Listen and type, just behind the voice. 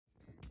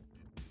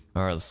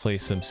Alright, let's play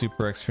some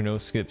Super X for no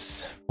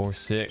skips.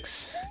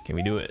 4-6. Can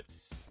we do it?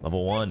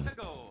 Level 1.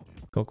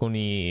 Koko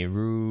ni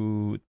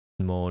ru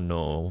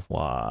mono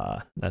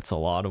wa. That's a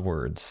lot of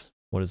words.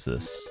 What is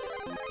this?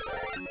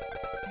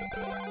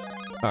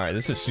 Alright,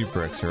 this is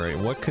Super X, right?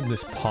 What could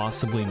this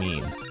possibly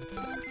mean?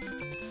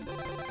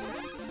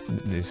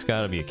 There's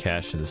gotta be a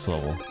cache to this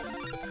level.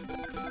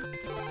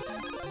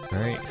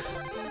 Alright.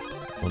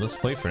 We'll just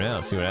play for now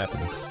and see what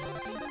happens.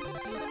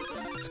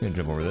 Just gonna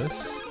jump over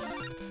this.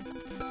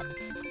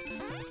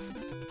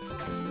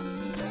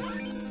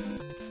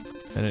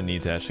 I didn't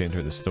need to actually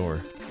enter the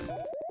store.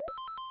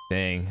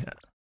 Dang.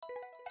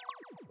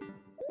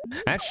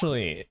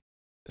 Actually,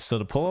 so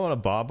to pull out a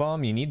bob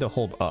bomb, you need to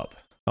hold up.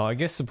 Oh, I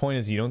guess the point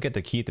is you don't get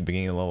the key at the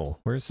beginning of the level.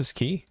 Where's this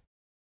key?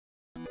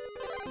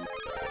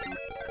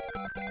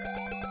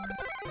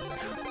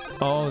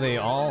 Oh, they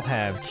all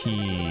have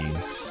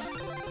keys.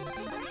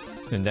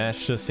 And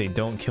that's just a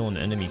don't kill an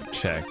enemy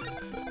check.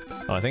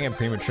 Oh, I think I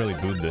prematurely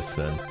booed this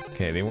then.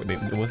 Okay,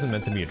 it wasn't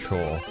meant to be a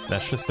troll.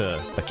 That's just a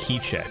key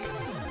check.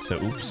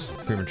 So, oops,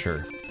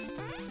 premature.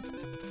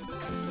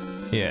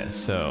 Yeah,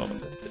 so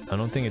I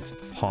don't think it's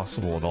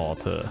possible at all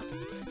to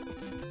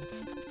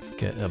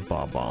get a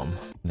bob bomb.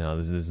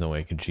 No, there's no way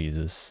I can cheese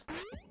this.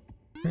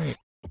 Alright.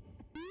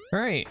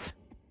 Alright.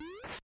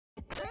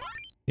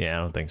 Yeah, I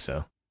don't think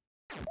so.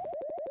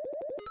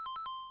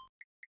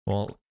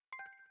 Well,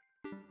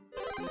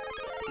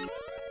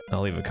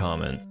 I'll leave a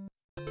comment.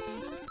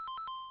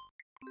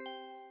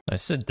 I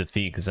said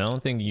defeat because I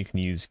don't think you can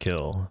use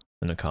kill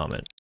in a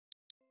comment.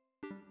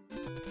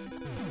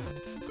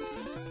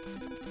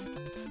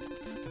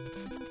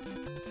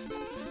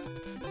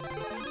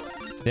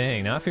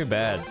 Dang, now I feel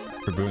bad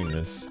for booing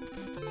this.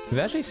 This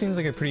actually seems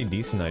like a pretty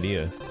decent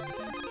idea.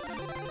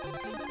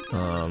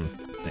 And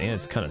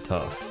it's kind of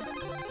tough.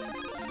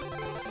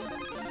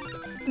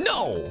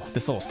 No!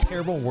 This level's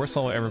terrible, worst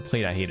level I ever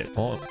played, I hate it.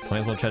 Well,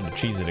 might as well try to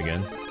cheese it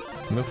again.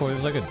 Before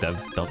there's like a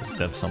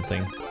dev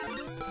something.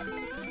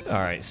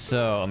 Alright,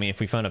 so, I mean, if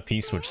we find a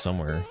P-switch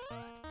somewhere.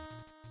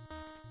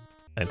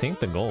 I think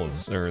the goal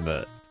is, or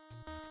the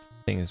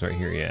thing is right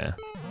here, yeah.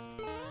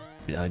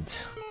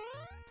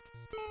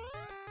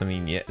 I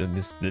mean, yeah,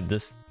 this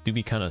do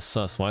be kind of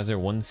sus. Why is there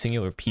one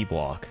singular P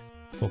block?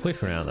 We'll play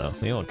for now, though.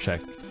 Maybe I'll check.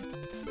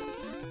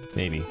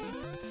 Maybe.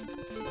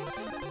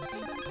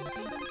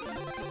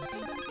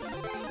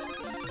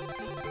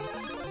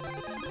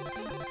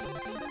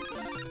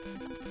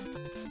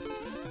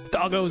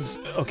 Doggos!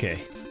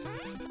 Okay.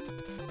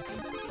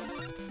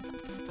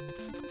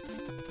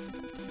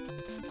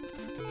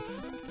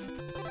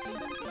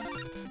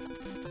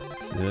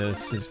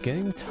 This is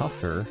getting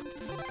tougher.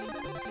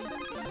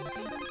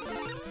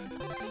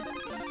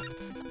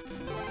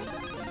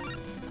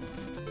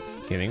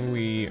 Okay, maybe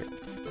we...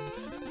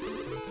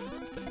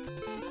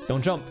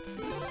 Don't jump!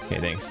 Okay,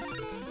 thanks.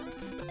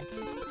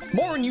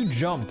 More when you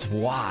jumped!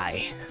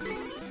 Why?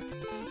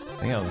 I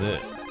think that was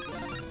it.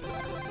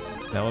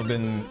 That would've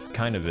been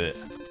kind of it.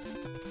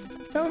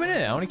 That would've been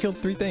it! I only killed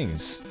 3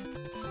 things.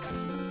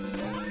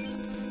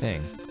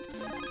 Dang.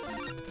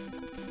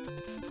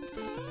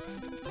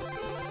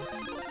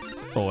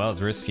 Oh, that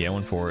was risky. I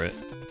went for it.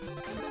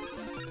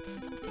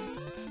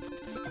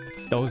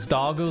 Those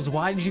doggos,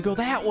 why did you go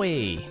that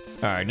way?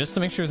 Alright, just to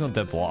make sure there's no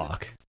dead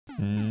block.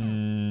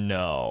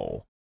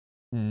 No.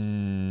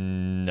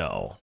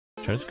 No.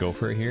 Should I just go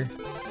for it here?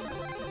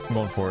 I'm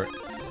going for it.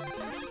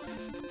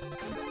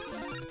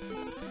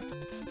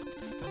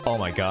 Oh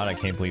my god, I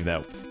can't believe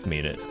that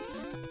made it.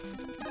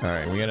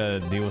 Alright, we gotta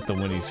deal with the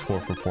Winnie's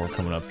 4-for-4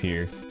 coming up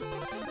here.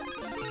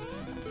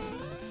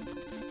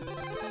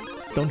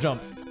 Don't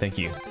jump. Thank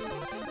you.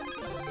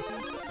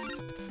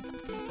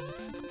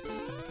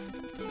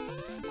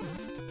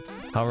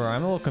 However,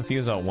 I'm a little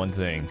confused about one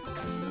thing.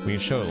 We can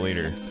show it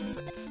later.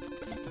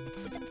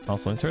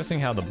 Also, interesting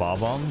how the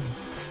bob bomb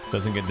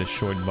doesn't get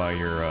destroyed by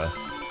your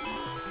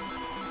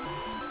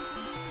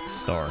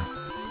star.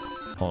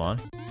 Hold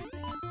on.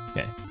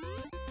 Okay.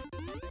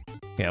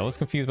 Yeah, I was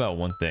confused about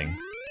one thing,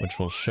 which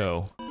will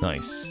show.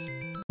 Nice.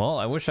 Well,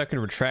 I wish I could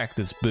retract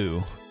this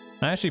boo.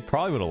 I actually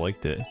probably would have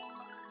liked it,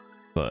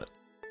 but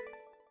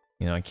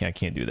you know, I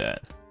can't do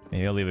that.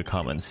 Maybe I'll leave a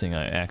comment saying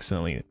I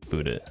accidentally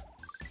booed it.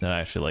 That I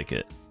actually like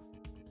it.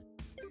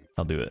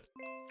 I'll do it.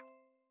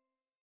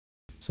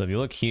 So if you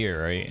look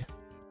here, right?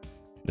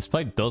 This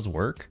pipe does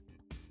work.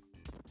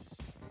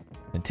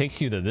 It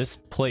takes you to this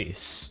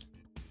place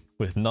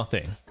with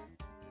nothing.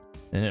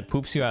 And it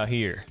poops you out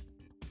here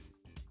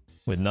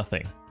with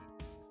nothing.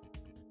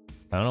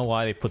 I don't know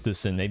why they put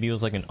this in. Maybe it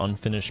was like an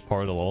unfinished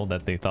part of the level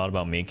that they thought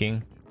about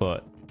making,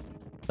 but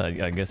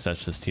I guess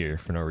that's just here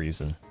for no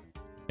reason.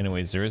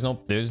 Anyways, there's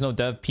no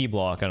dev P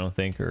block, I don't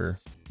think, or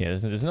yeah,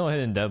 there's no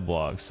hidden dev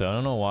block, so I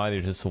don't know why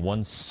there's just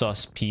one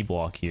sus P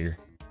block here.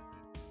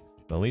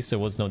 But at least there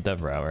was no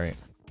dev route, right?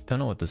 Don't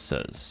know what this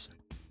says.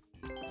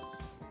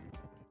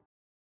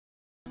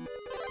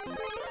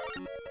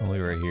 Only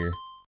right here.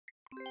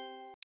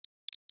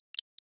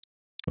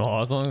 Oh,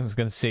 as long as it's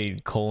gonna say :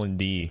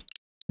 D,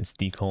 it's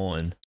D:.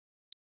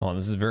 Oh,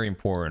 this is very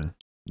important.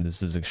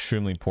 This is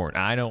extremely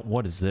important.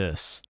 What is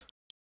this?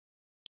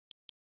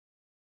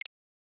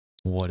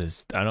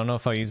 I don't know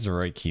if I used the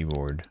right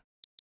keyboard.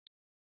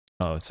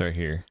 Oh, it's right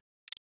here.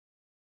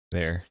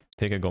 There.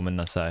 Take a gomen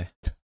nasai.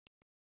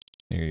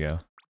 There you go.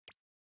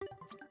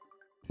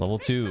 Level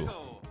 2.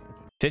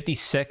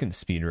 50-second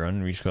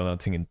speedrun. Reach goal without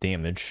taking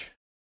damage.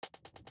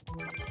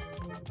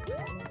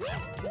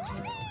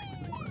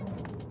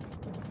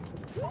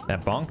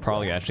 That bonk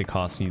probably actually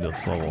cost me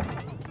this level,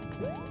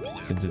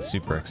 since it's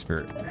super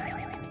expert.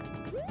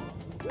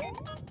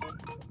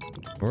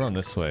 We're going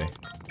this way.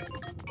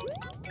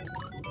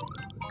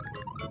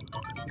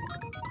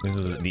 This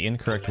is the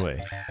incorrect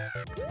way.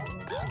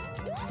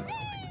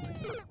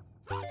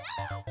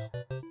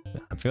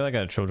 I feel like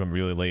I gotta jump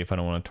really late if I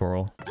don't want to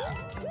twirl.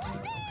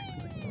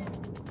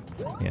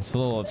 Yeah,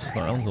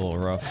 that one's a little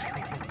rough.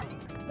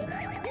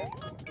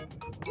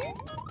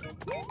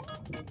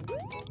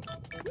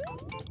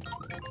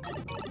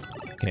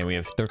 Okay, we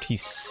have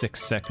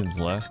 36 seconds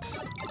left.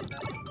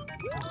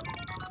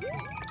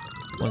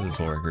 What is this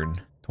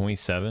record?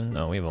 27?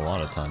 Oh, we have a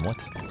lot of time.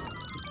 What?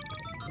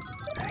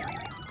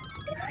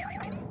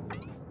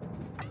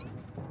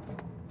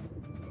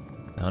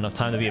 Not enough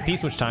time to be a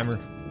P-switch timer.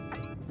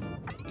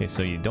 Okay,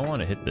 so you don't want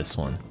to hit this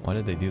one. Why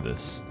did they do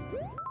this?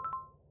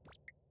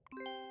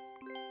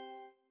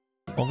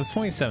 Well, if it's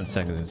 27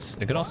 seconds,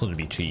 it could also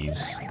be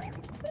cheese.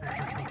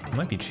 It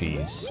might be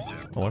cheese.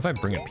 Oh, what if I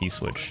bring a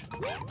P-switch?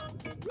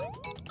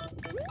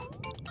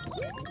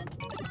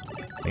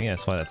 Maybe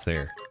that's why that's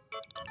there.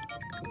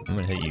 I'm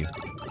gonna hit you.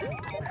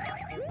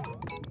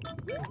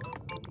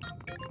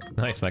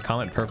 Nice, my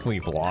comment perfectly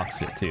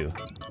blocks it too.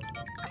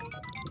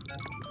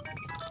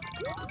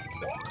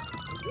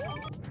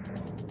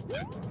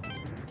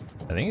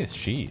 I think it's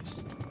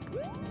cheese.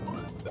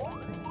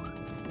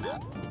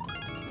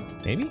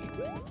 Maybe?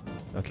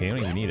 Okay, you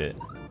don't even need it.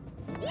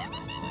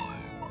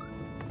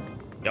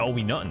 Oh,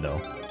 we nuttin'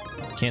 though.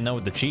 Can't nut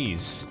with the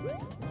cheese.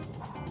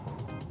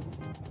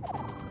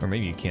 Or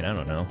maybe you can, I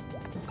don't know.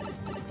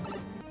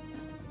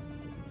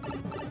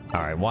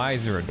 Alright, why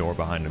is there a door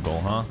behind the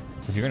goal, huh?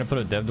 If you're gonna put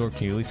a dev door,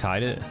 can you at least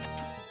hide it?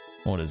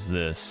 What is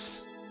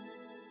this?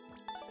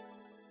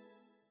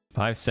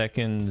 5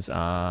 seconds,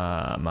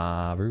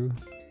 Maru.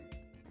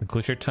 The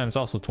clear time is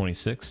also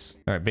 26.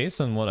 Alright,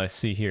 based on what I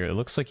see here, it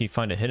looks like you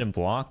find a hidden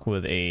block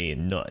with a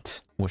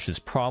nut, which is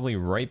probably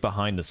right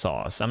behind the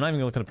sauce. I'm not even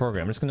gonna look at the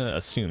program, I'm just gonna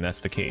assume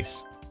that's the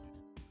case.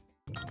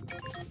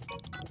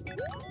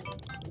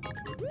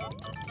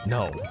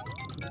 No.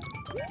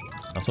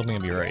 I was hoping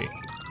it'd be right.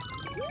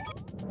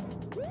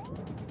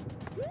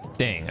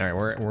 Dang,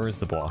 alright, where is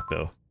the block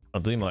though?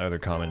 I'll delete my other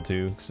comment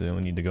too, because I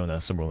don't need to go in that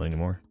subworld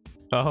anymore.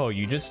 Oh,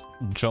 you just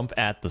jump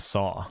at the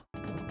saw.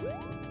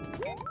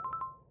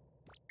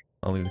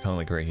 I'll leave the comment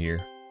like right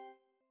here.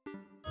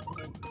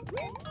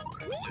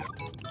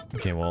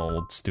 Okay, well,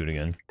 let's do it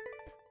again.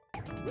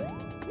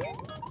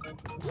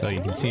 So you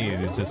can see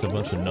there's just a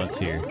bunch of nuts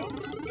here.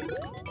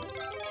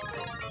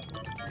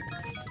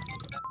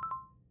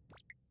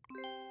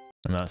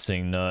 I'm not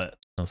saying nut,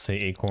 I'll say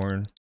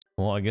acorn.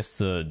 Well, I guess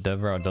the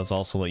dev route does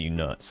also let you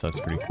nut, so that's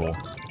pretty cool.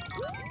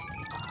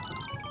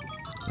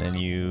 Then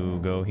you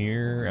go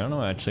here. I don't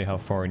know actually how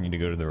far I need to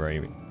go to the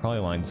right. Probably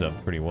lines up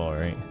pretty well,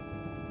 right?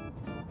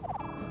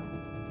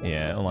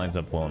 Yeah, it lines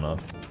up well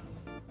enough.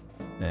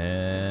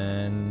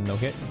 And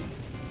okay.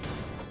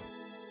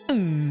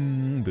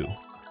 Boo.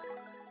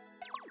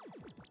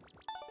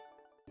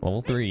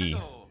 Level 3.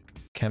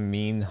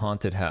 Kamin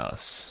Haunted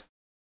House.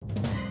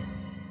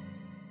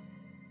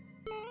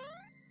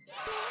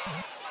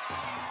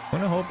 I'm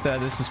gonna hope that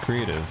this is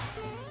creative.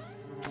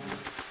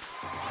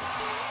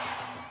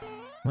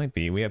 Might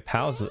be. We have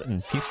pals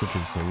and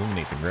P-switches to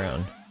illuminate the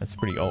ground. That's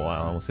pretty... Oh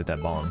wow, I almost hit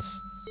that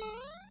bombs.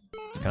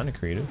 It's kind of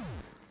creative.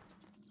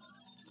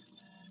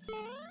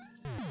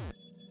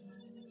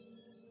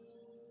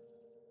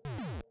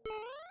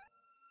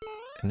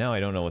 And now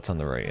I don't know what's on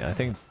the right. I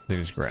think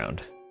there's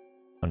ground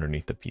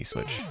underneath the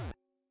P-switch.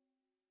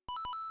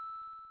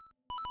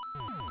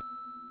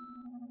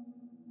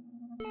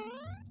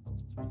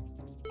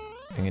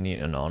 I'm gonna need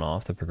an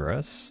on-off to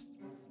progress.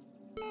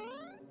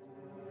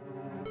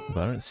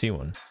 But I don't see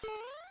one.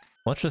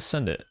 Let's just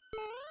send it.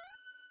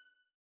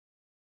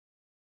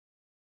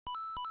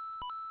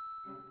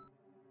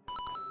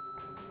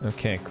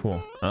 Okay,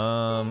 cool.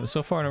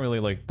 So far I don't really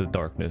like the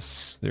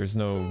darkness. There's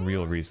no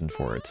real reason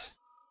for it.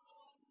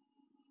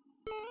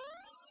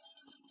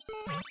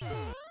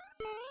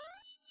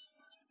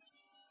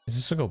 Is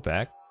this to go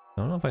back?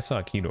 I don't know if I saw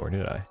a key door,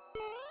 did I?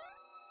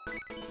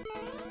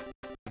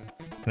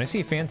 Can I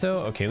see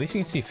Fanto? Okay, at least you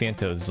can see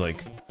Fanto's,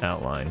 like,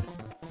 outline.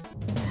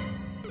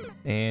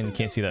 And you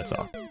can't see that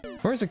saw.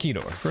 Where's the key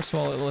door? First of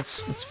all,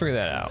 let's figure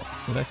that out.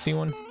 Did I see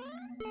one?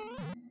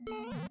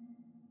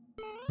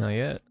 Not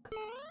yet.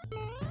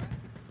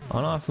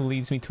 On-off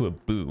leads me to a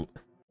boot,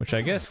 which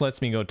I guess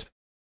lets me go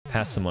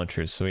past the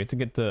munchers, so we have to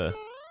get the...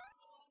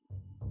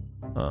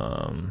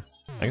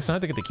 I guess I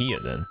don't have to get the key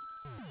yet then.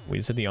 We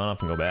just hit the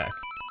on-off and go back.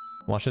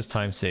 Watch this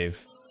time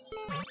save.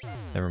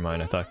 Never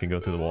mind, I thought I could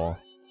go through the wall.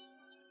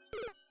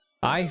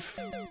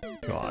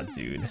 God,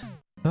 dude.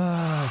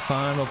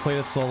 Fine, I'll play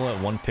this level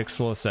at 1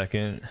 pixel a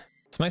second.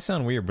 This might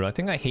sound weird, but I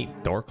think I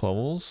hate dark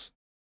levels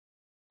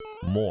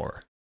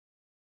more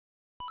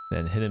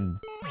than hidden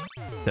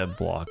dead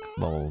block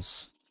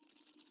levels.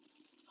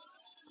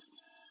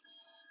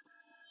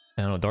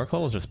 I don't know, dark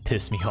levels just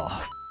piss me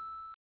off.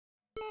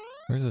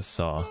 Where's this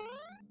saw?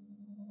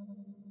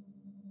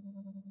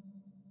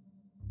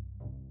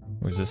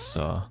 Where's this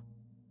saw?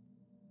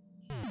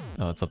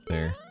 Oh, it's up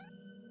there.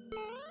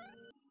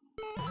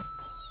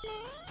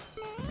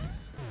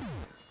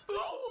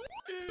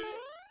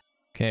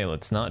 Okay,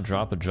 let's not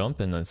drop a jump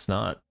and let's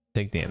not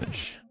take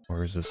damage.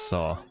 Where's this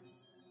saw?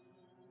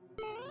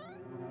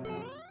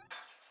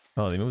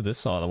 Oh, they moved this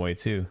saw out of the way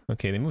too.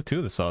 Okay, they moved 2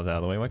 of the saws out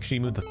of the way. Why can't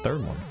you move the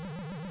 3rd one?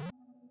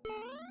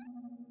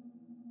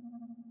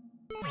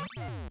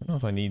 I don't know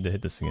if I need to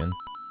hit this again.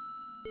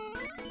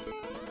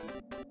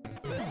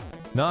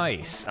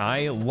 Nice!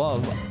 I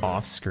love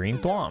off-screen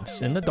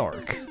thwomps in the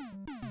dark.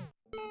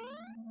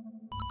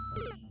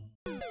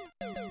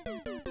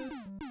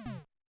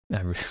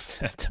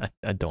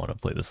 I don't want to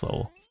play this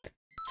level.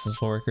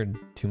 Successful record,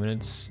 2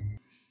 minutes.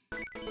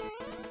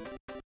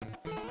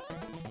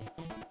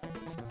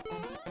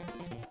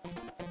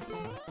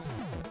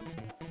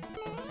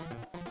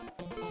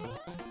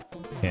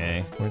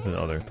 Okay, where's the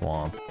other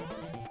thwomp?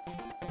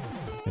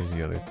 There's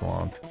the other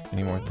thwomp.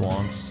 Any more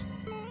thwomps?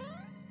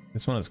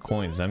 This one has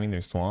coins. Does that mean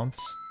there's thwomps?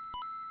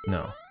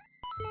 No.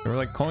 There were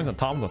like coins on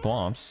top of the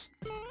thwomps.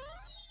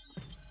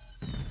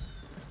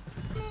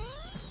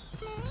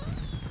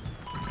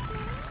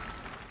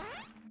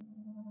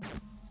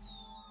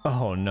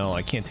 Oh no,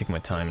 I can't take my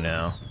time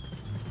now.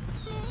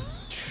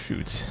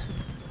 Shoot.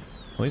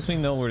 At least we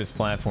know where this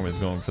platform is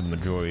going for the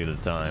majority of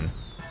the time.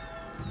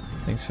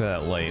 Thanks for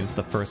that light. It's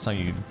the first time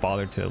you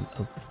bothered to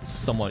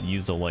somewhat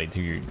use the light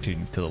to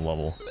the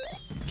level.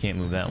 Can't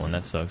move that one,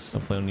 that sucks.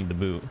 Hopefully I don't need the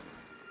boot.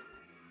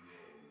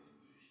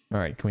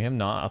 Alright, can we have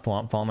not a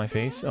thwomp fall on my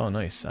face? Oh,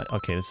 nice.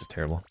 Okay, this is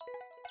terrible.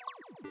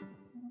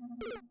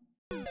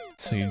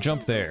 So you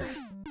jump there.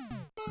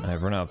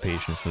 I've run out of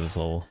patience for this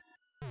level.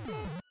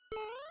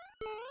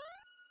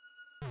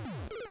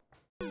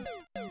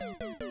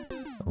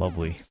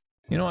 Lovely.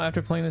 You know,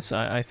 after playing this,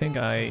 I think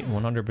I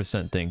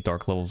 100% think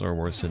dark levels are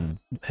worse than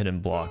hidden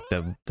block,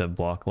 dev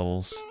block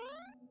levels.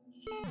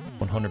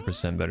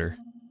 100% better.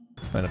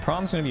 Right, the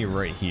problem's gonna be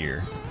right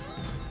here.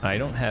 I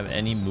don't have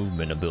any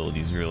movement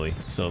abilities, really.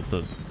 So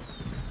the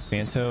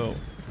Phanto...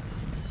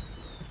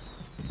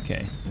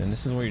 Okay, and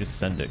this is where you just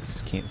send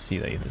it. Can't see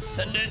that, you have to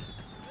send it!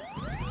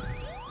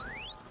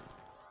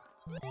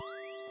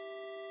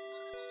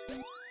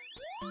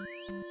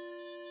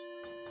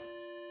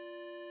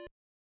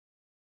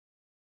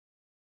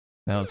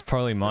 Now it's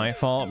partly my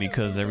fault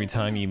because every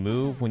time you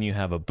move, when you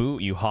have a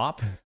boot, you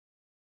hop.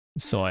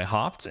 So I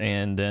hopped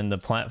and then the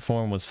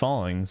platform was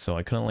falling, so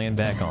I couldn't land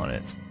back on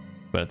it.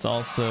 But it's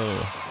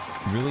also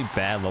really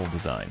bad level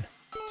design.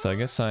 So I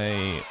guess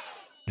I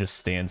just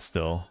stand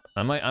still.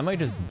 I might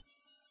just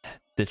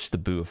ditch the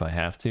boot if I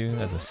have to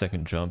as a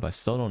second jump. I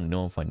still don't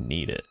know if I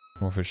need it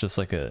or if it's just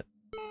like a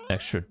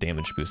extra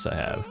damage boost I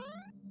have.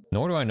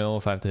 Nor do I know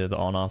if I have to hit the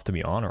on off to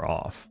be on or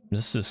off. I'm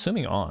just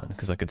assuming on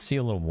because I could see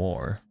a little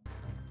more.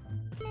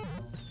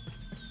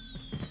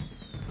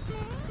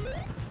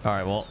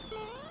 Alright, well,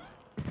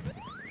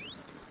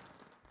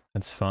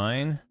 that's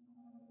fine.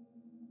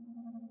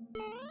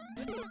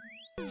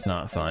 It's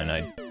not fine.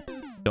 I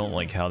don't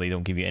like how they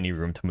don't give you any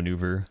room to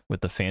maneuver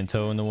with the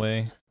Phanto in the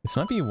way. This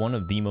might be one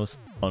of the most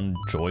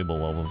unenjoyable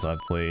levels I've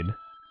played.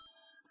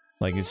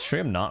 Like, it's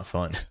straight up not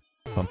fun.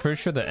 I'm pretty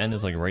sure the end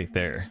is like right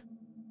there,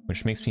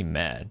 which makes me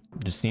mad.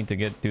 Just need to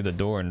get through the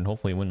door and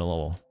hopefully win the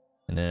level.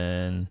 And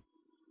then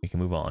we can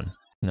move on.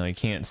 No, you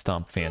can't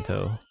stomp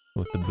Phanto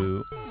with the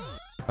boot.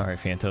 Alright,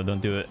 Phanto,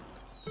 don't do it.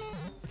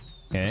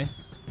 Okay.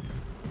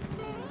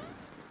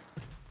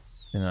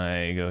 And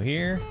I go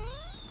here.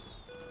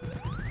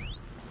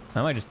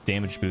 I might just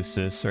damage boost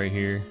this right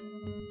here.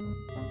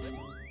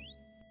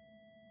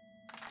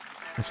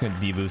 I'm just gonna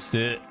deboost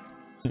it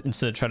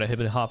instead of try to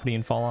hip it hoppity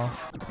and fall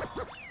off.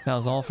 That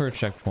was all for a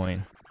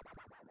checkpoint.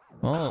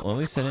 Well, at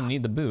least I didn't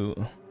need the boot.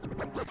 What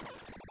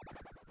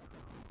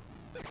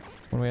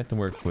do we have to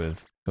work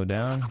with? Go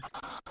down?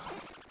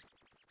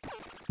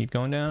 Keep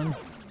going down?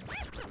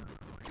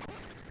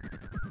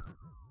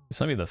 This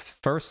might be the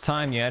first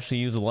time you actually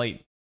use a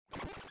light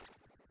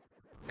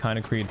kind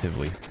of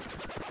creatively.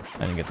 I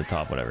didn't get the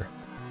top, whatever.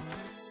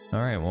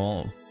 Alright,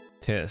 well,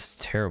 it's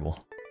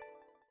terrible.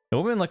 It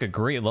would have been like a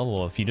great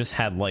level if you just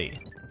had light.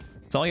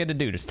 That's all you had to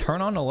do. Just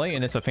turn on the light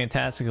and it's a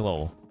fantastic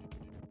level.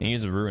 And you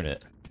just ruin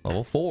it.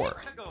 Level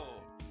 4.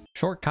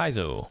 Short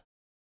Kaizo.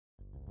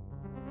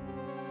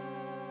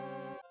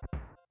 I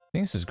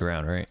think this is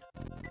ground, right?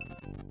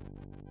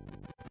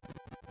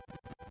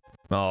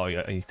 Oh,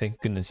 yeah, thank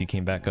goodness you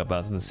came back up. I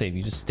was gonna say, if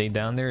you just stayed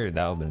down there,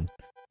 that would've been...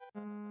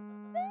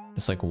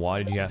 Just like,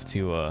 why did you have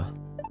to, Well,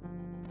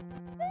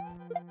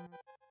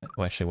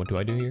 actually, what do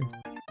I do here?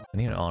 I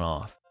need an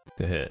on-off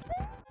to hit.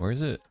 Where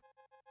is it?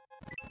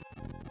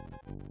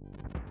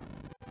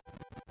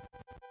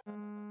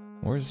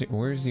 Where's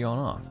the on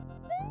off?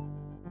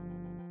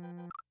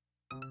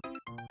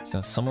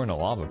 It's somewhere in the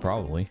lava,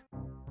 probably.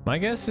 My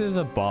guess is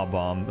a bob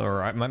bomb,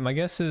 or my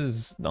guess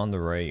is on the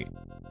right,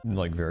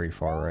 like very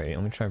far right.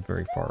 Let me try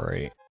very far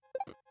right.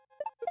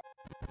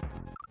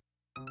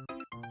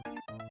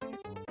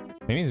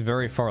 Maybe it's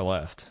very far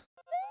left.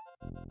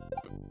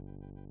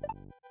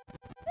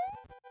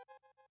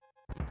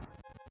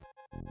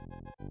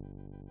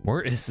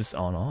 Where is this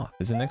on off?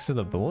 Is it next to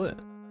the bullet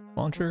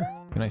launcher?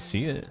 Can I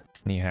see it?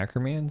 Any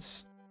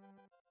hackermans?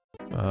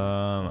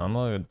 I'm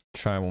gonna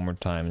try one more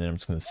time and then I'm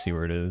just gonna see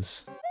where it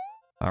is.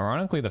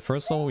 Ironically, the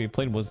first level we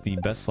played was the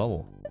best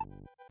level.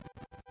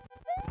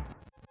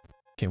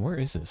 Okay, where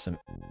is this?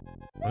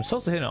 I'm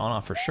supposed to hit it on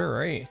off for sure,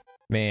 right?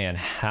 Man,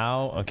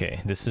 how? Okay,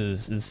 this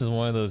is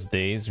one of those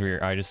days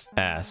where I just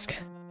ask,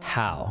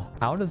 how?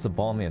 How does the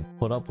ball man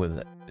put up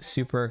with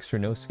super extra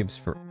no skips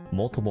for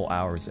multiple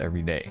hours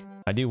every day?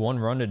 I do one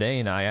run a day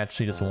and I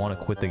actually just want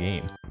to quit the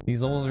game.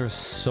 These levels are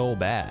so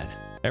bad.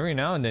 Every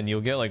now and then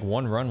you'll get like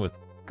one run with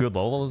good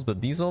levels,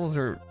 but these levels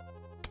are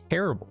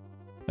terrible.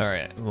 All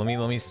right,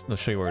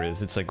 let's show you where it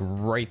is. It's like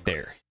right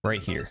there,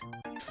 right here.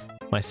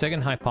 My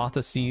second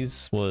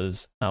hypothesis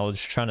was I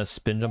was trying to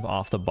spin jump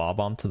off the bob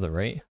bomb to the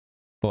right,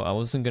 but I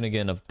wasn't gonna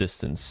get enough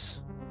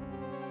distance.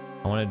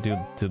 I wanted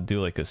to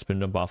do like a spin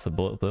jump off the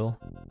bullet bill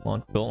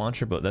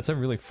launcher, but that's a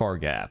really far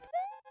gap.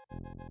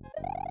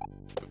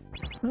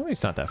 No,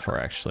 it's not that far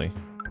actually.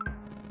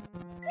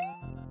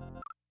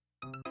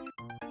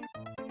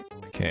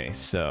 Okay,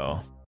 so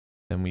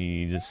then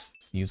we just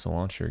use the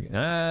launcher again.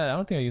 I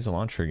don't think I use the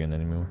launcher again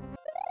anymore.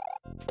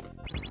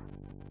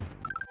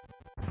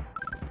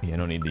 Yeah, I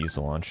don't need to use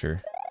the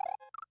launcher.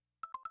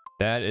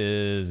 That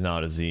is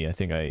not a Z. I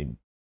think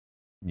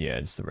yeah,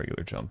 it's the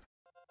regular jump.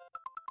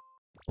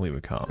 Leave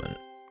a comment.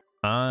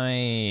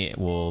 I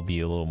will be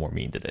a little more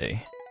mean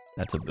today.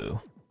 That's a boo.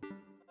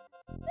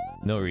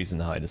 No reason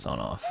to hide this on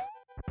off.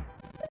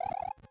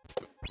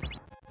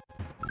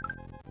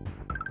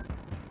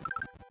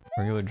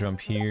 Regular jump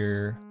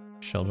here.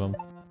 Shell jump.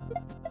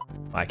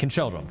 I can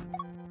shell jump.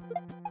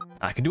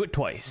 I can do it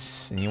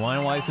twice. And you wanna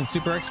know why it's in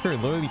super expert?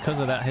 Literally because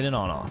of that hidden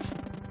on off.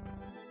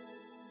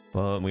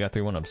 Well, we got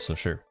 3 1-ups, so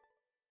sure.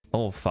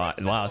 Level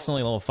 5. Wow, it's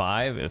only level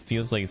 5. It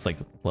feels like it's like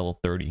level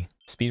 30.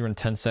 Speedrun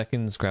 10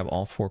 seconds, grab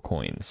all 4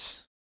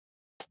 coins.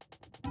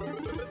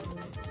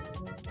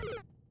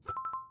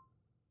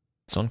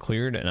 It's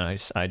uncleared, and I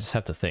just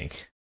have to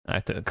think. I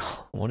have to.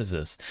 What is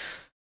this?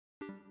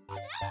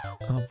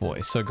 Oh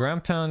boy. So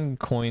ground pound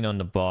coin on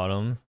the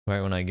bottom,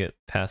 right when I get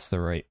past the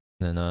right,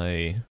 then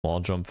I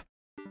wall jump.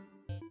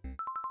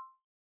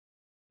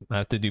 I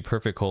have to do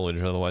perfect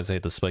coolage, otherwise I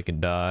hit the spike and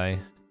die.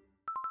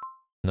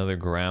 Another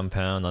ground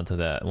pound onto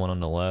that one on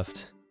the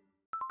left.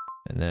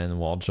 And then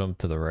wall jump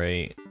to the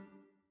right.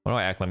 Why do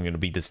I act like I'm gonna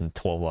beat this in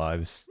 12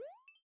 lives?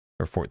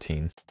 Or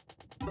 14.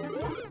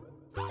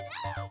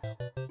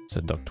 It's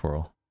a duck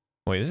twirl.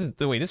 Wait,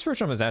 this first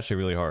jump is actually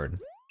really hard.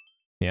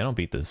 Yeah, I don't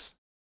beat this.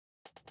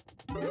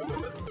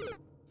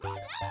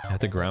 I have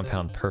to ground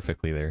pound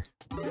perfectly there.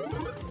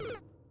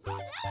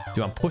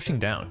 Dude, I'm pushing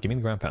down. Give me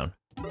the ground pound.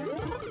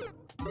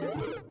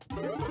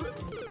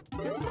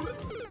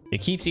 It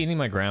keeps eating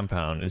my ground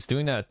pound. It's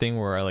doing that thing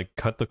where I like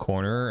cut the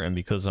corner, and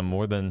because I'm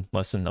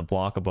less than a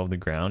block above the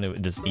ground,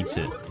 it just eats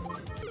it.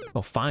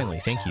 Oh, finally,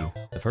 thank you.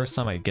 The first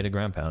time I get a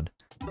ground pound.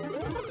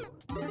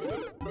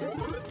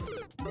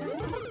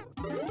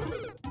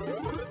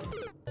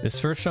 This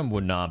first jump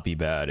would not be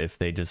bad if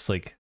they just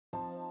like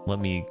let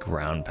me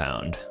ground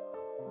pound.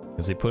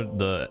 Because they put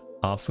the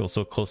obstacles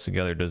so close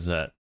together, does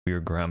that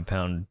weird ground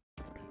pound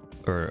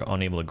or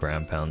unable to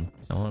ground pound.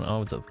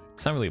 Oh, it's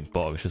not really a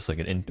bug, it's just like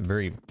a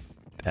very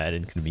bad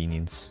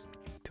inconvenience.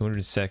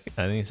 200 second.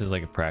 I think this is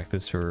like a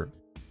practice for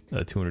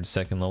a 200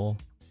 second level.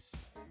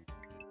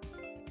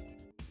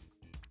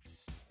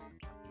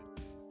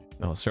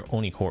 Oh, it's their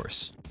only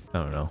course. I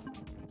don't know.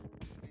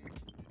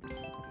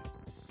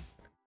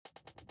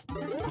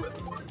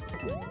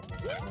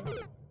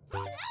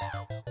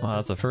 Wow,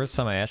 that's the first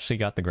time I actually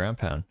got the ground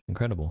pound.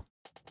 Incredible.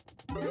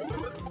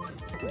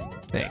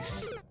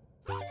 Thanks.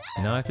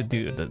 And now I have to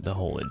do the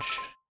holage.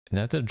 And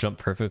I have to jump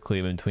perfectly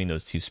in between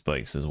those 2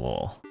 spikes as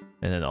well.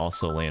 And then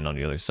also land on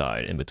the other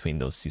side in between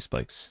those 2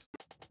 spikes.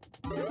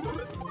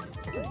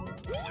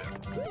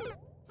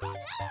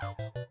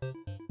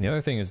 The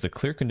other thing is the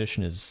clear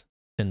condition is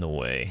in the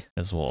way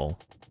as well.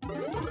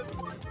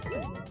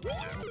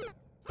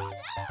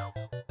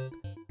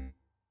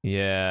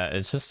 Yeah,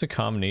 it's just a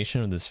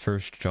combination of this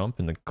first jump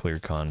and the clear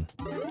con.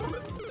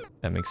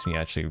 That makes me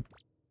actually...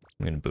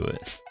 I'm gonna boo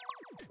it.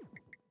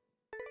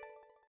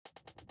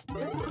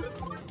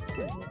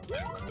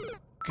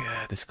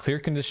 God, this clear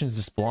condition is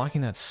just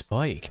blocking that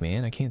spike,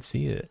 man. I can't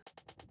see it.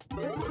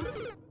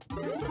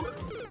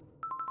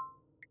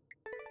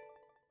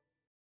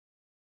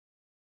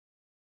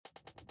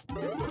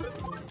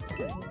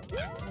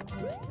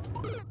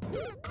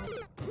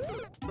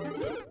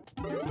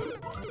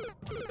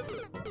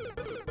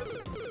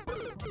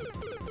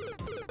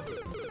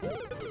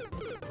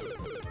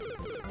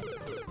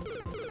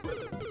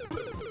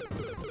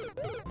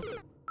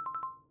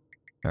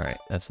 Alright,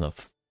 that's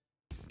enough.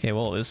 Okay,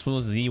 well, this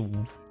was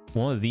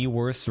one of the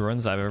worst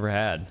runs I've ever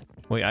had.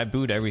 Wait, I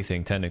booed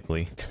everything,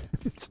 technically.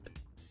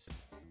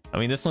 I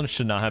mean, this one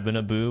should not have been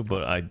a boo,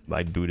 but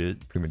I booed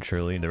it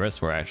prematurely. The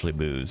rest were actually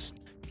boos.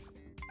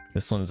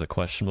 This one is a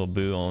questionable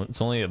boo.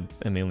 It's only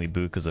a mainly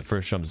boo because the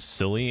first jump's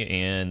silly,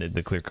 and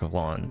the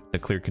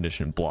clear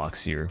condition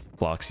blocks you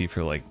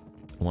for like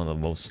one of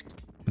the most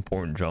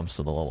important jumps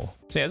of the level.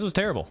 So yeah, this was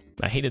terrible.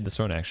 I hated this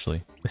run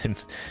actually. It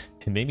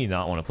made me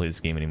not want to play this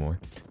game anymore.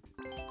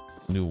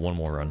 I'll do one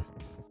more run.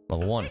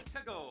 Level 1.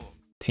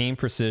 Team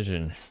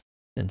Precision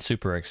and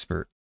Super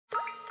Expert.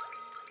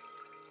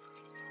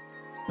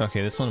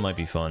 Okay, this one might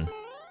be fun.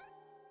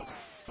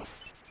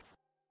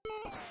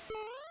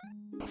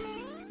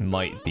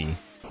 Might be.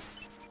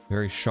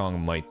 Very strong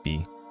might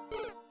be.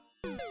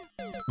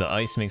 The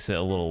ice makes it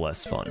a little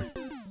less fun.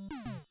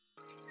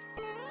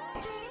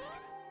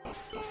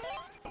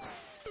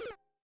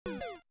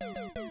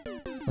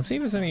 Let's see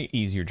if there's any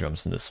easier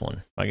jumps in this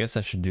one. I guess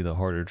I should do the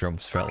harder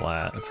jumps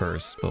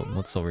first, but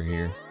what's over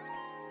here?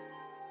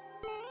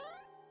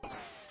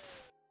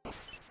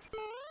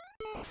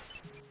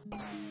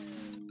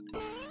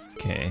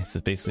 Okay, so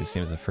it basically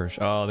seems the first...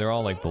 Oh, they're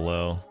all like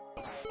below.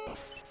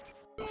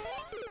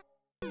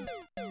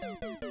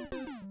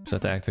 So I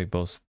have to activate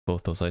both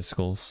those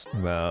icicles. What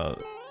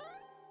about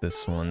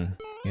this one?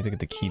 You have to get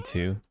the key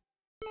too.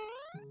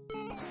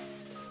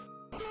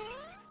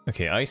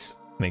 Okay, ice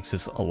makes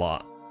this a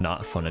lot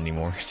not fun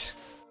anymore.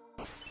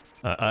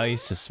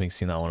 Ice just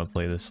makes you not want to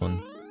play this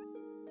one.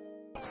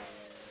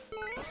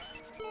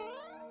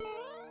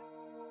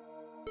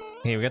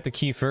 Hey, we got the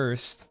key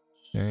first.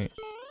 Alright.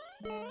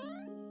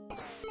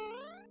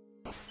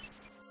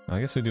 I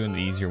guess we're doing the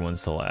easier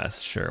ones to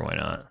last. Sure, why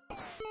not?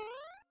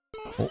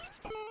 Oh.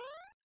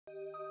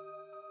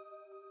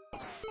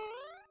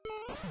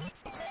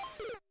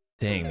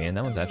 Dang, man,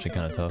 that one's actually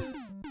kind of tough.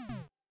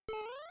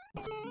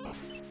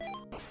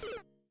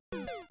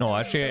 No,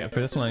 actually,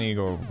 for this one, I need to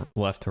go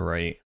left to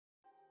right.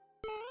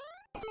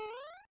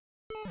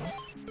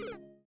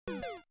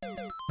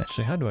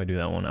 Actually, how do I do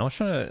that one? I was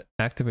trying to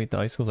activate the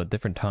icicles at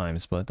different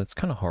times, but that's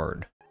kind of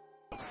hard.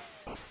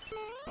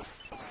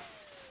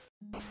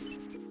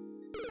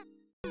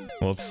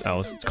 Whoops, I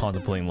was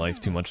contemplating life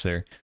too much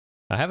there.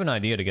 I have an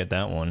idea to get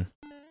that one.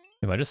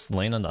 If I just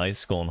land on the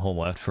icicle and hold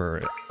left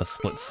for a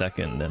split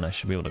second, then I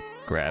should be able to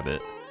grab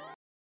it.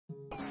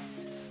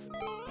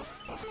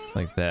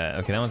 Like that.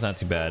 Okay, that one's not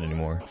too bad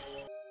anymore.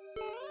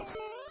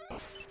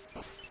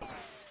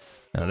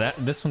 Now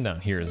this one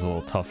down here is a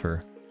little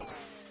tougher.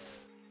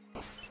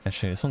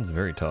 Actually, this one's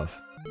very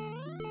tough.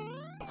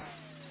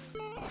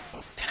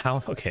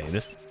 How? Okay,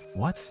 this...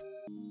 What?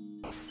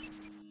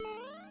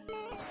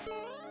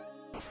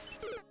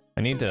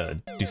 I need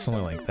to do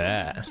something like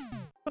that.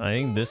 I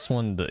think this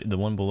one, the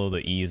one below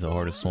the E, is the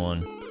hardest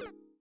one.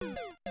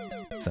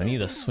 So I need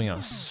to swing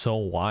out so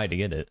wide to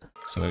get it.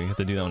 So we have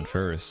to do that one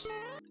first.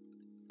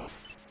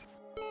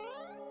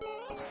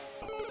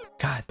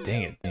 God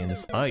dang it, man,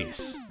 this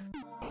ice.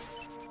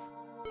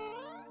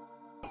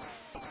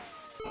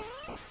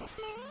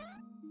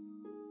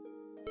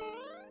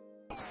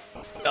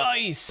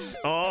 Ice!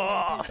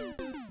 Oh!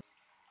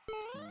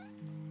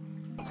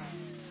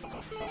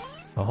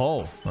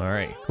 Oh,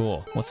 alright,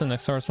 cool. What's the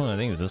next hardest one? I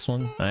think it's this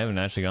one. I haven't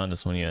actually gotten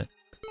this one yet.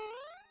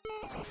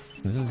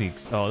 This is the...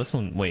 Oh, this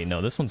one... Wait,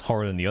 no, this one's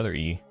harder than the other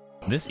E.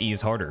 This E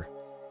is harder.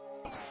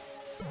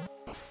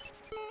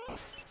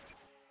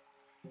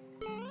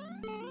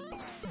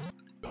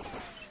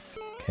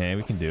 Okay,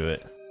 we can do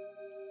it.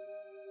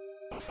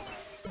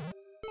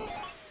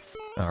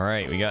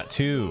 Alright, we got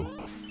 2.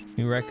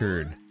 New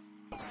record.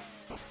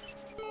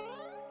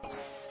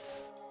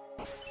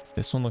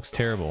 This one looks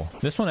terrible.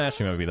 This one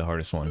actually might be the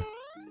hardest one.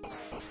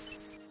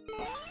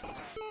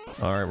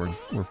 Alright,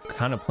 we're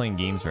kind of playing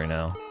games right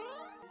now.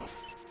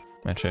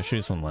 Actually, I should do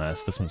this one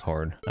last. This one's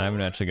hard. I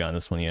haven't actually gotten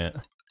this one yet.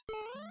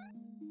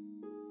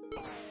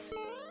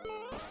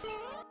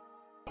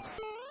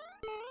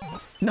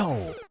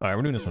 No! Alright,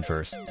 we're doing this one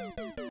first.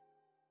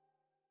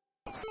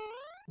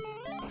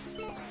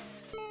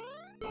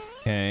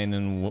 Okay, and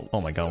then...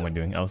 Oh my god, what am I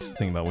doing? I was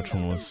thinking about which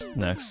one was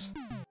next.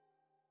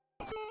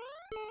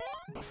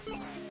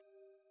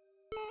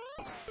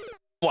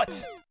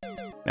 What?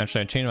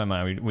 Actually, I changed my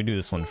mind. We do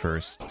this one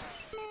first.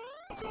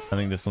 I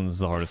think this one's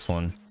the hardest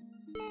one.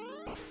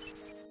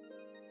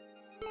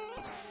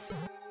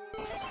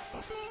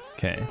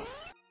 Okay.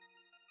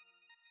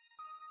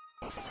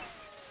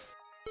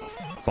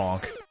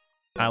 Bonk.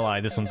 I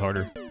lied, this one's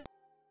harder.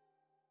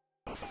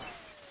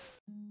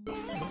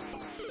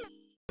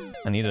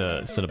 I need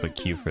to set up a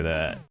cue for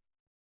that.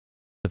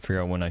 To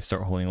figure out when I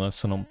start holding left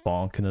so I don't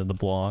bonk into the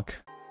block.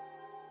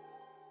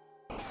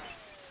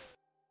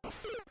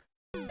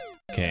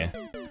 Okay.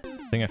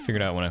 I think I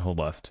figured out when I hold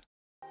left.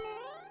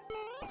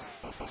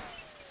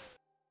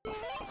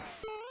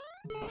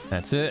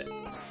 That's it.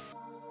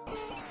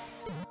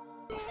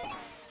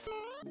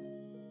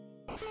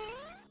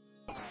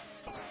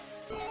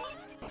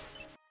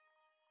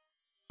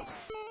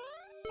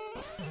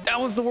 That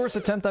was the worst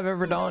attempt I've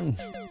ever done.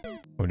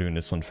 We're doing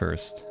this one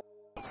first.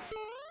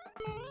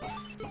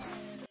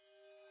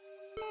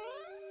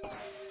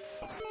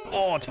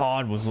 Oh,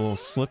 Todd was a little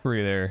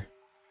slippery there.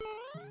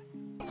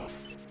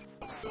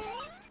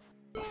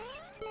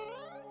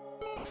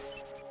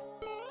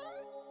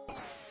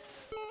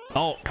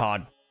 Oh,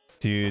 Todd.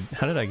 Dude,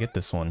 how did I get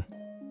this one?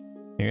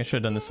 Maybe I should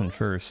have done this one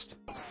first.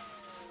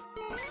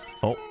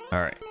 Oh,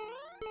 alright.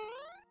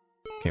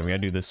 Okay, we gotta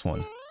do this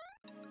one.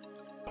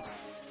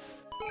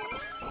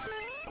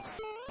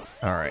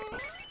 Alright.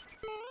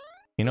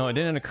 You know, it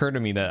didn't occur to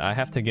me that I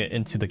have to get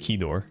into the key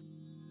door.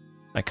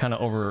 I kind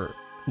of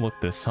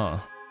overlooked this, huh?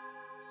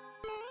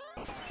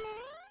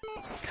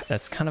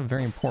 That's kind of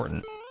very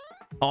important.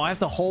 Oh, I have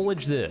to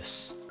holage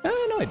this. No,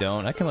 I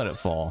don't. I can let it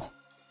fall.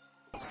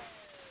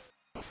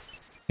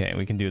 Okay,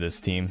 we can do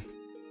this, team.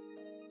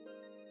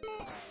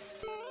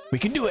 We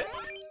can do it!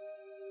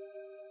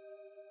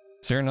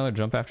 Is there another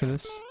jump after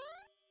this?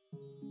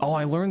 Oh,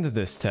 I learned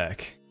this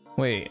tech.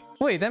 Wait,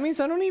 that means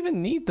I don't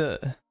even need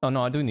the... Oh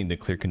no, I do need the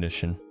clear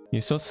condition. You're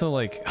supposed to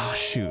like... Oh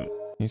shoot.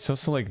 You're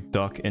supposed to like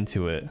duck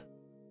into it.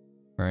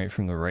 Right,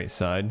 from the right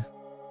side.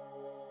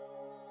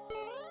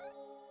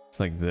 It's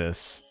like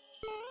this.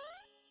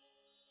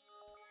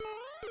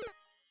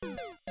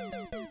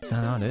 Is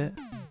that not it?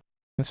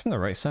 It's from the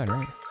right side,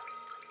 right?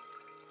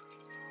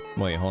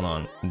 Wait, hold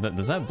on.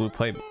 Does that blue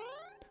pipe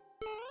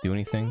do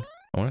anything?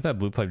 I wonder if that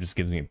blue pipe just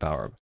gives me a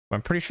power up.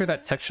 I'm pretty sure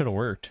that tech should have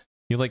worked.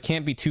 You like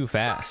can't be too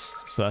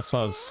fast, so that's why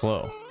I was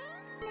slow.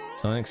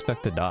 So I didn't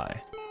expect to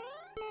die.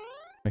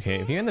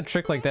 Okay, if you end the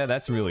trick like that,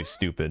 that's really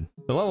stupid.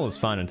 The level is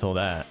fine until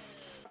that.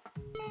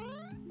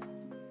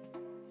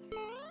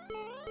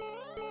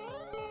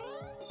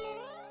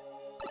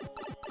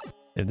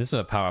 If this is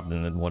a power up,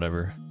 then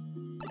whatever.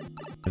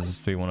 This is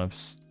 3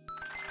 1-ups.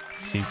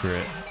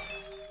 Secret.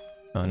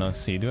 Oh no,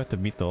 so you do have to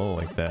beat the level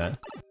like that.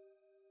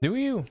 Do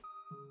you?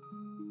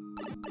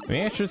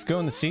 Maybe I should just go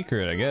in the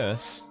secret, I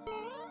guess.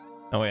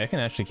 Oh wait, I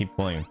can actually keep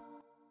playing.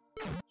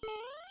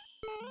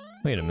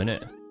 Wait a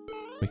minute.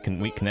 We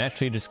can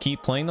actually just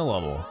keep playing the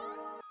level.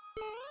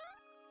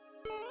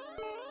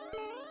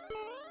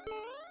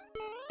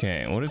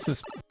 Okay, what is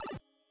this?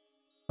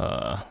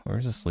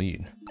 Where's this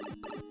lead?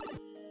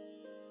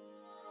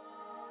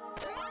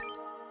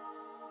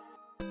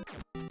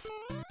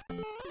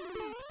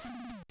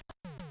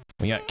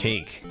 We got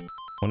cake.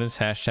 What is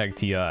hashtag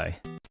TI?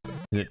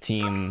 Is it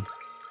team...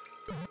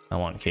 I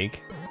want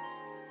cake?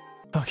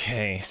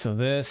 Okay, so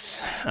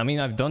this... I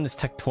mean, I've done this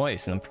tech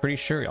twice, and I'm pretty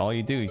sure all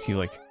you do is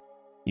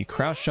you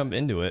crouch jump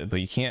into it, but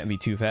you can't be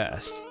too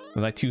fast.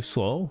 Was I too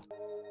slow?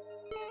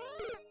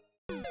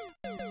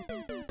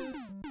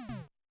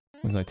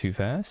 Was I too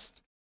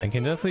fast? I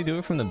can definitely do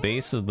it from the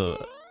base of the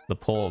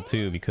pole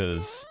too,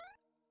 because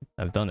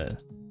I've done it.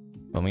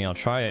 I mean, I'll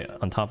try it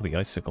on top of the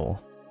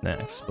icicle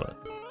next, but...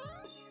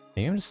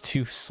 Maybe I'm just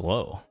too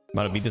slow. I'm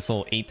about to beat this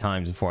level 8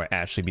 times before I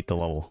actually beat the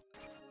level.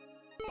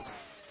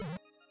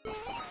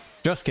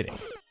 Just kidding.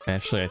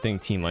 Actually, I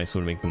think Team Ice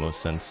would make the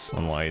most sense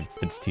on why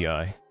it's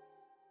TI.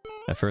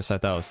 At first I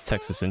thought it was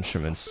Texas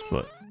Instruments,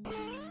 but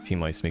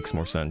Team Ice makes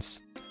more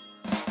sense.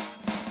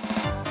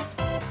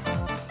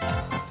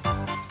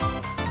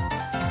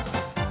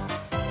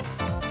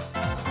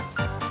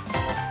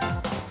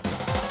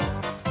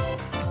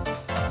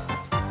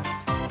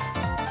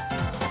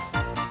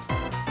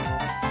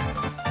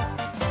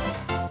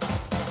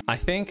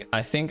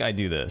 I think I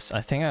do this.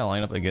 I think I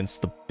line up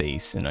against the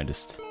base and I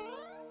think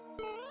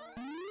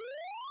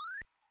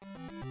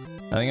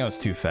I was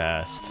too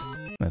fast.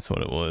 That's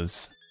what it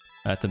was.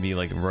 I had to be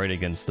like right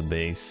against the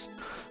base.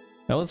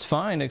 That was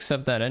fine,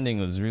 except that ending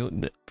was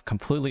really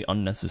completely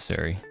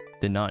unnecessary.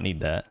 Did not need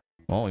that.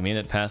 Well, we made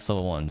it past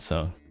level 1,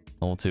 so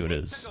level 2 it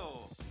is.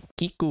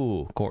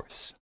 Kiku, of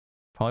course.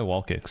 Probably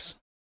wall kicks.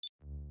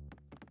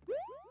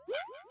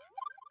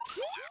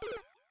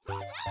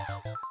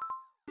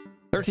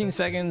 "13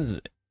 seconds,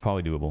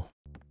 probably doable."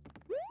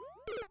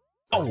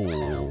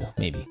 Oh,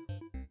 maybe.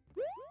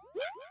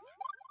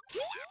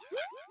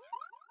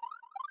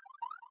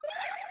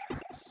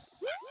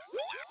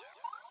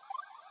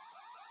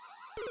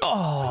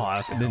 Oh,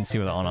 I didn't see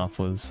what the on-off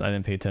was. I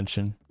didn't pay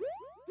attention.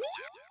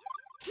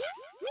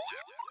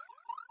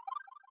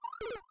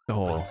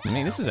 Oh, I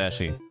mean, this is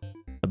actually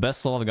the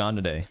best level I've gone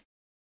today.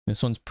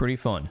 This one's pretty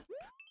fun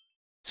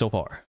so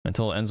far,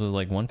 until it ends with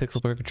like one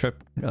pixel perfect trick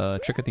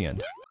at the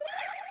end.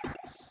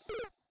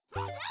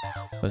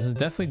 But this is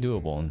definitely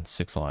doable in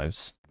 6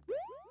 lives.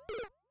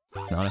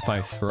 Not if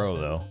I throw,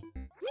 though.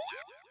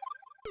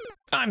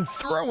 I'm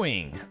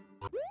throwing!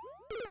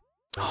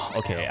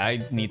 Okay,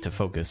 I need to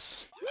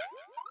focus.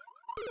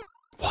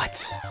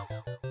 What?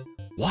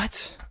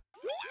 What?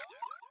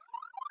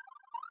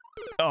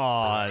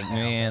 Oh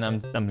man,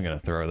 I'm gonna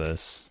throw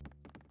this.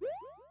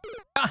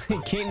 I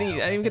didn't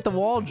even get the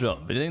wall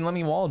jump. It didn't let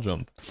me wall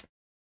jump.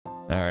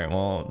 Alright,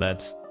 well,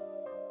 that's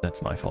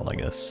my fault, I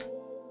guess.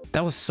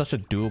 That was such a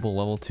doable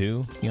level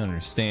too. You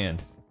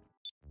understand.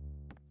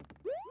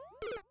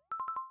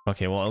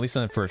 Okay, well, at least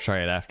I didn't first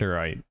try it after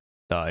I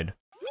died.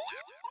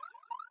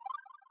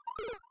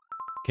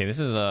 Okay,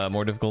 this is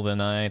more difficult than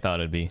I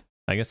thought it'd be.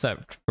 I guess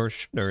that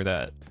first, or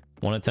that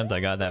one attempt I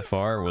got that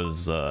far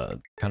was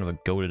kind of a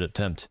goated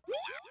attempt.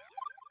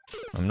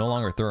 I'm no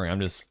longer throwing, I'm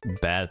just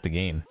bad at the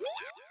game.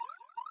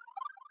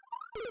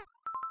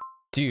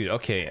 Dude,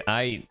 okay,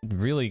 I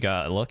really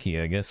got lucky,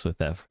 I guess, with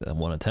that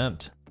one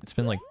attempt. It's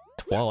been like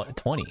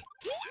 20. I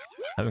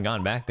haven't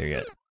gotten back there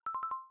yet.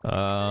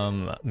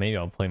 Maybe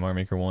I'll play Mario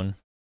Maker 1.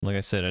 Like I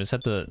said, I just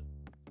have to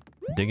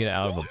dig it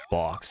out of a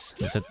box.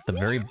 It's at the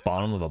very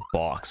bottom of a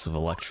box of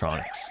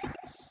electronics.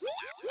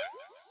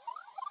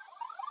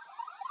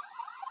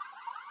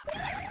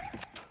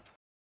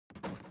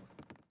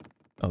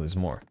 Oh, there's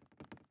more.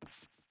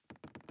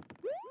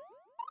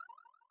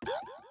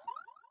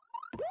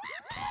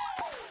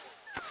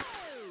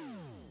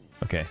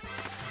 Okay.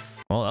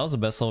 Well, that was the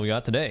best level we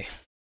got today.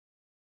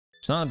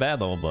 It's not a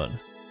bad level, but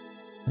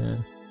yeah,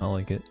 I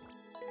like it.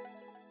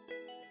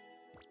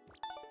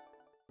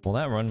 Well,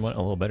 that run went a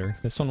little better.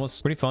 This one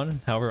was pretty fun.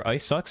 However,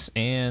 ice sucks,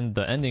 and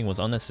the ending was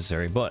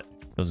unnecessary, but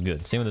it was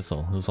good. Same with this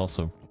level. It was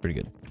also pretty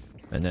good.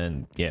 And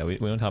then, yeah, we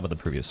don't talk about the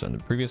previous run. The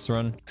previous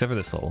run, except for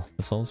this level.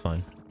 This level was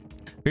fine.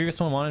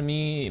 Previous one wanted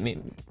made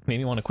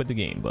me want to quit the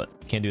game, but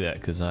can't do that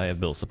because I have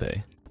bills to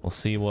pay. We'll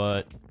see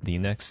what the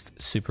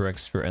next Super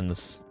Expert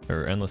Endless,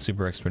 or Endless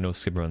Super Expert No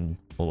Skip Run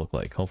will look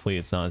like. Hopefully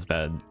it's not as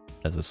bad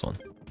as this one,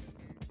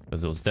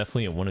 because it was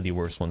definitely one of the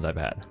worst ones I've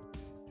had.